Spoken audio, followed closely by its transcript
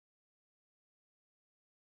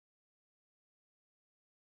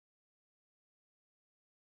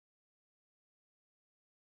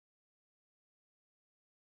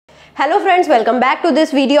Hello friends, welcome back to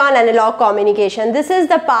this video on analog communication. This is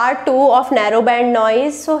the part 2 of narrowband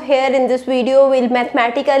noise. So here in this video we'll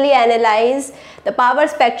mathematically analyze the power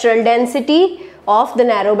spectral density of the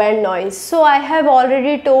narrowband noise. So I have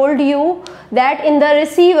already told you that in the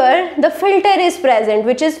receiver the filter is present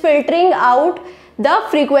which is filtering out the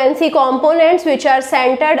frequency components which are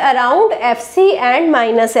centered around Fc and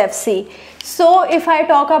minus Fc. So if I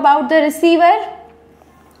talk about the receiver,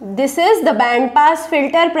 this is the band pass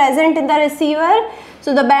filter present in the receiver.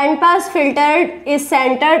 So the band pass filter is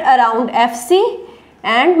centered around Fc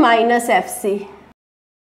and minus Fc.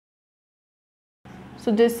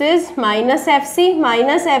 So this is minus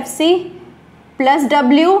Fc plus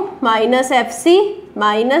W minus Fc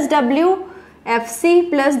minus W, Fc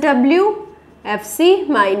plus W, Fc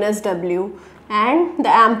minus W, and the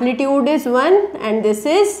amplitude is 1 and this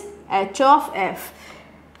is H of F.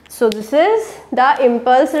 So this is the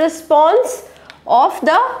impulse response of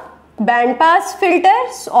the band pass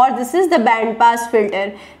filters, or this is the band pass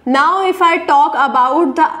filter. Now if I talk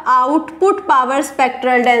about the output power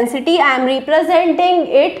spectral density, I am representing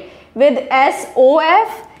it with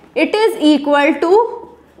SOF. It is equal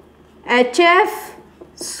to HF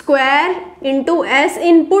square into S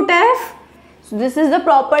input F. So this is the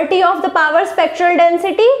property of the power spectral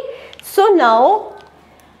density. So now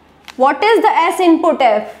what is the S input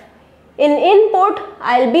F? In input,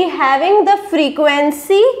 I'll be having the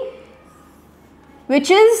frequency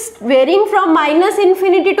which is varying from minus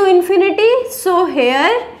infinity to infinity. So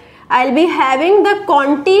here I'll be having the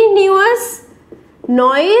continuous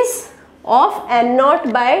noise of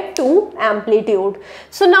N0 by 2 amplitude.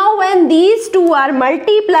 So now when these two are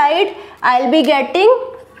multiplied, I'll be getting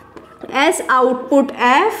S output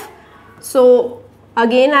F. So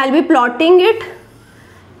again I'll be plotting it.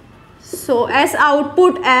 So S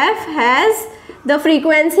output F has the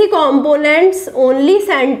frequency components only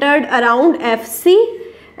centered around Fc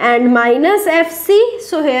and minus Fc.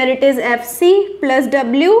 So here it is Fc plus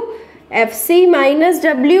W, Fc minus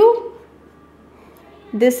W.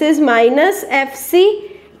 This is minus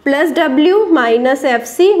Fc plus W minus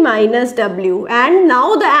Fc minus W. And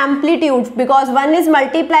now the amplitude, because one is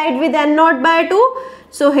multiplied with N0 by 2.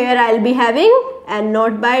 So here I'll be having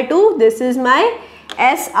N0 by 2. This is my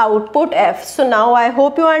S output F. So now I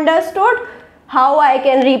hope you understood how I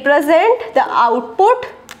can represent the output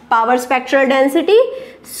power spectral density.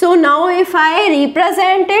 So now if I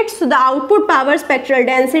represent it, so the output power spectral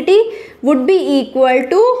density would be equal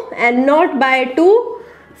to N0 by 2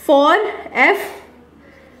 for F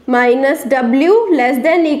minus W less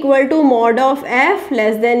than equal to mod of F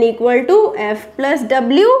less than equal to F plus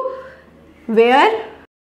W, where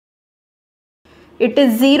it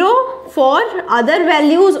is 0 for other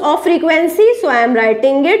values of frequency, so I am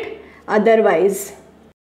writing it otherwise.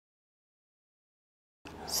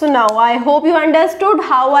 So now I hope you understood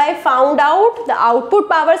how I found out the output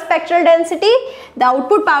power spectral density. The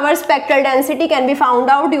output power spectral density can be found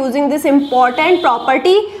out using this important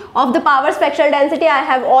property of the power spectral density. I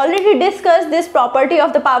have already discussed this property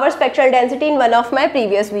of the power spectral density in one of my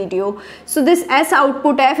previous video. So this S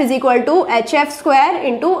output F is equal to HF square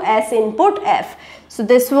into S input F. So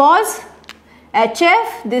this was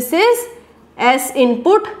HF, this is S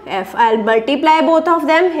input F. I'll multiply both of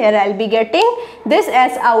them. Here I'll be getting this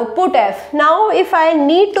S output F. Now if I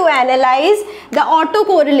need to analyze the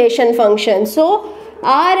autocorrelation function, so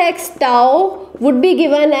Rx tau would be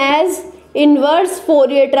given as inverse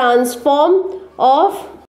Fourier transform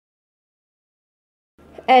of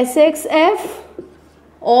Sxf,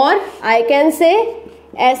 or I can say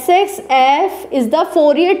Sxf is the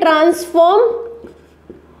Fourier transform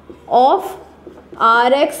of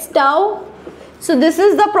Rx tau. So this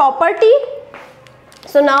is the property.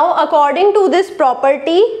 So now according to this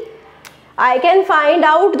property, I can find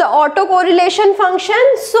out the autocorrelation function.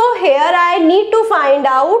 So here I need to find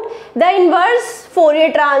out the inverse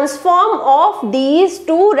Fourier transform of these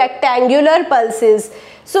two rectangular pulses.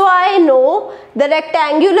 So I know the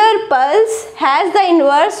rectangular pulse has the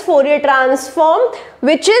inverse Fourier transform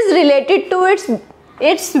which is related to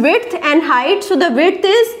its width and height. So the width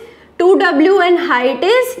is 2W and height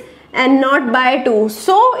is N0 by 2.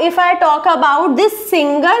 So if I talk about this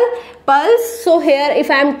single pulse, so here if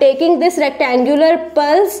I am taking this rectangular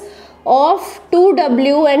pulse of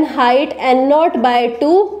 2W and height N0 by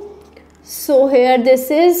 2, so here this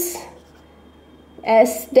is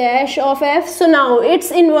S dash of F. So now its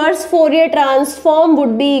inverse Fourier transform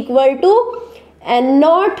would be equal to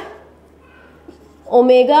N0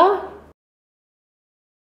 omega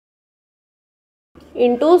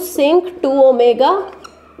into sinc 2 omega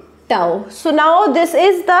tau. So now this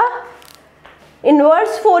is the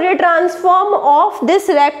inverse Fourier transform of this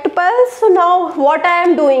rect pulse. So now what I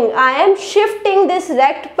am doing, I am shifting this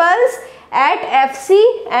rect pulse at Fc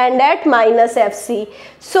and at minus Fc.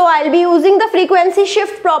 So I'll be using the frequency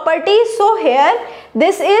shift property. So here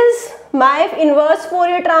this is my inverse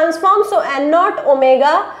Fourier transform. So n0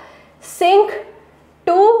 omega sinc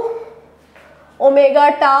to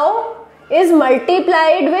omega tau is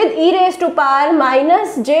multiplied with e raised to power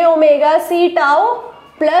minus j omega c tau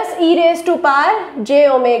plus e raised to power j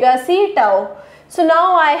omega c tau. So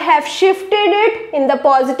now I have shifted it in the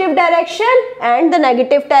positive direction and the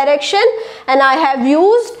negative direction, and I have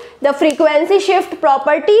used the frequency shift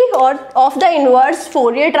property or of the inverse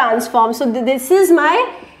Fourier transform. So this is my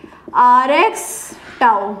Rx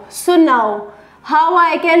tau. So now how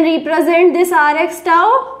I can represent this Rx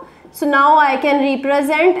tau? So now I can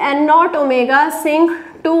represent n0 omega sinc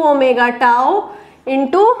 2 omega tau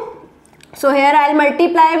into, so here I will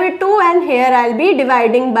multiply with 2 and here I will be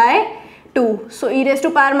dividing by 2. So e raised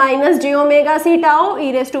to power minus j omega c tau,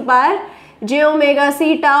 e raised to power j omega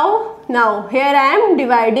c tau. Now here I am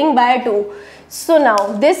dividing by 2. So now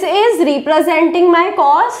this is representing my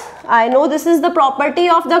cos. I know this is the property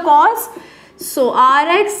of the cos. So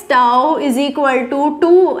Rx tau is equal to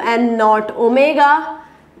 2 n0 omega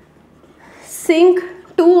sinc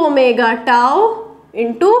 2 omega tau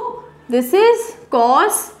into, this is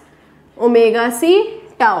cos omega c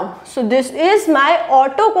tau. So this is my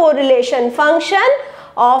autocorrelation function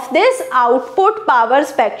of this output power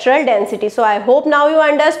spectral density. So I hope now you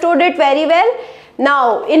understood it very well.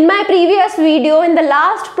 Now in my previous video, in the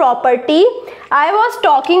last property, I was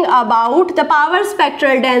talking about the power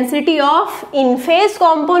spectral density of in-phase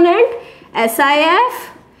component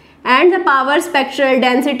SIF and the power spectral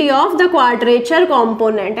density of the quadrature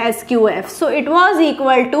component SQF. So it was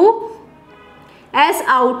equal to S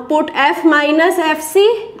output F minus Fc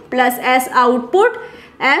plus S output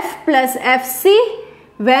F plus Fc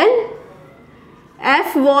when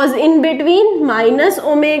F was in between minus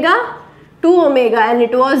omega to omega and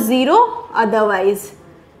it was 0 otherwise.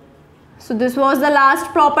 So this was the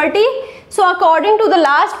last property. So according to the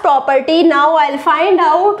last property, now I'll find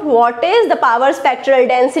out what is the power spectral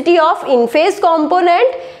density of in-phase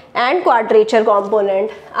component and quadrature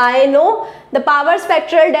component. I know the power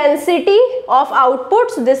spectral density of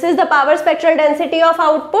output. So this is the power spectral density of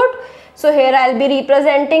output. So here I'll be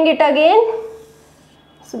representing it again.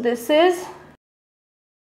 So this is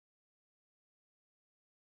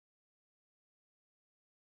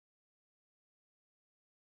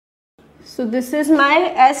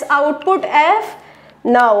my S output F.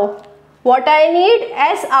 Now what I need,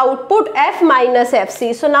 S output F minus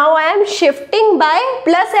Fc. So now I am shifting by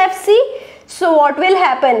plus Fc. So what will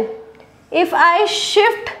happen if I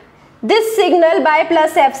shift this signal by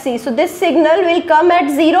plus Fc? So this signal will come at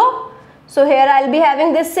 0. So here I will be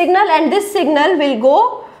having this signal and this signal will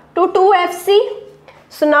go to 2 Fc.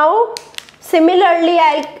 So now similarly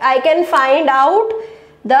I can find out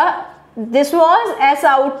this was S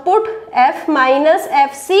output F minus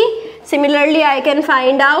Fc. Similarly I can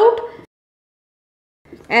find out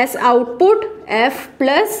S output F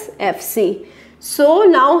plus Fc. So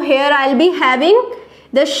now here I'll be having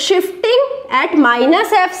the shifting at minus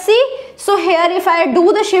Fc. So here if I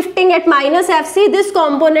do the shifting at minus Fc, this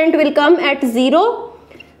component will come at 0.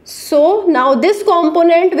 So now this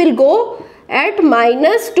component will go at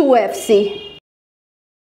minus 2 Fc.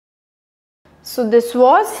 So this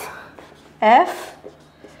was F.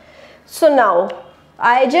 So now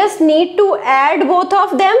I just need to add both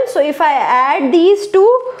of them. So if I add these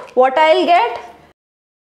two, what I'll get?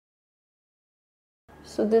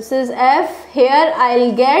 So this is F. Here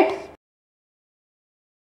I'll get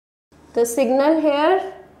the signal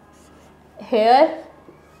here, here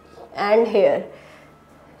and here.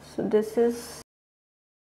 So this is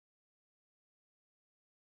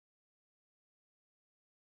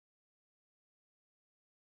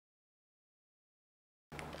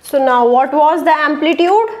so now what was the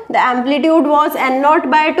amplitude? The amplitude was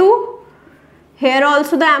n0 by 2. Here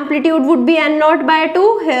also the amplitude would be n0 by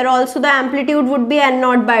 2. Here also the amplitude would be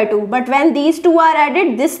n0 by 2. But when these two are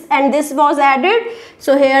added, this and this was added,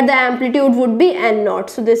 so here the amplitude would be n0.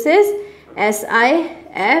 So this is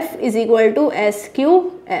SIF is equal to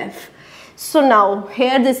SQF. So now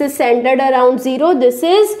here this is centered around 0, this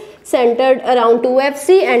is centered around 2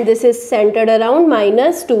 Fc and this is centered around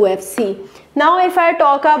minus 2 Fc. Now if I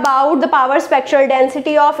talk about the power spectral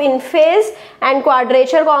density of in-phase and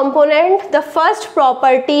quadrature component, the first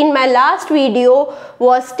property in my last video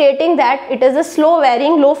was stating that it is a slow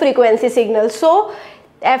varying low frequency signal. So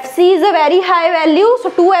Fc is a very high value, so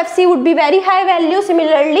 2 Fc would be very high value.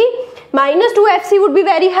 Similarly minus 2 Fc would be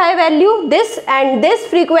very high value, this and this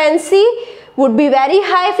frequency would be very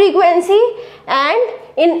high frequency, and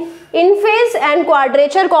in phase and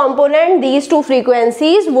quadrature component these two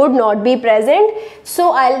frequencies would not be present.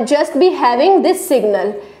 So I'll just be having this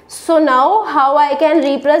signal. So now how I can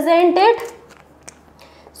represent it?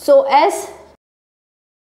 So S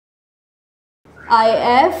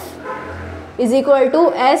IF is equal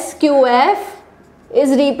to SQF is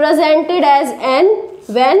represented as N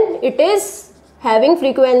when it is having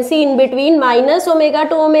frequency in between minus omega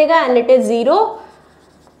to omega and it is 0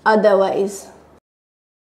 otherwise.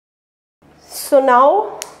 So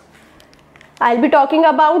now I'll be talking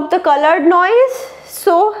about the colored noise.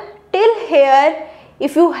 So till here,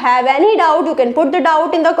 if you have any doubt, you can put the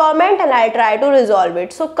doubt in the comment and I'll try to resolve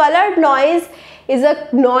it. So colored noise is a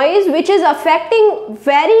noise which is affecting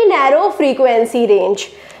very narrow frequency range.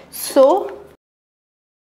 So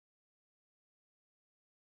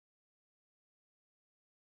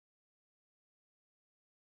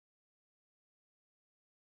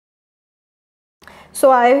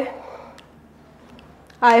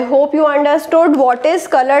I hope you understood what is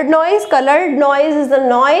colored noise. Colored noise is a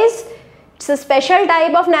noise, it's a special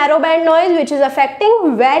type of narrowband noise which is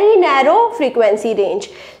affecting very narrow frequency range.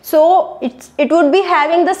 So it would be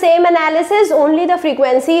having the same analysis, only the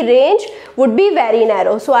frequency range would be very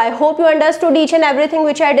narrow. So I hope you understood each and everything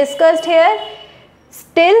which I discussed here.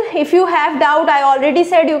 Still, if you have doubt, I already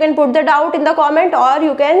said you can put the doubt in the comment or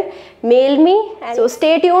you can mail me. So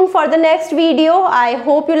stay tuned for the next video. I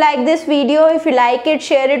hope you like this video. If you like it,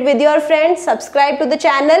 share it with your friends, subscribe to the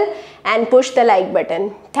channel and push the like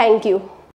button. Thank you.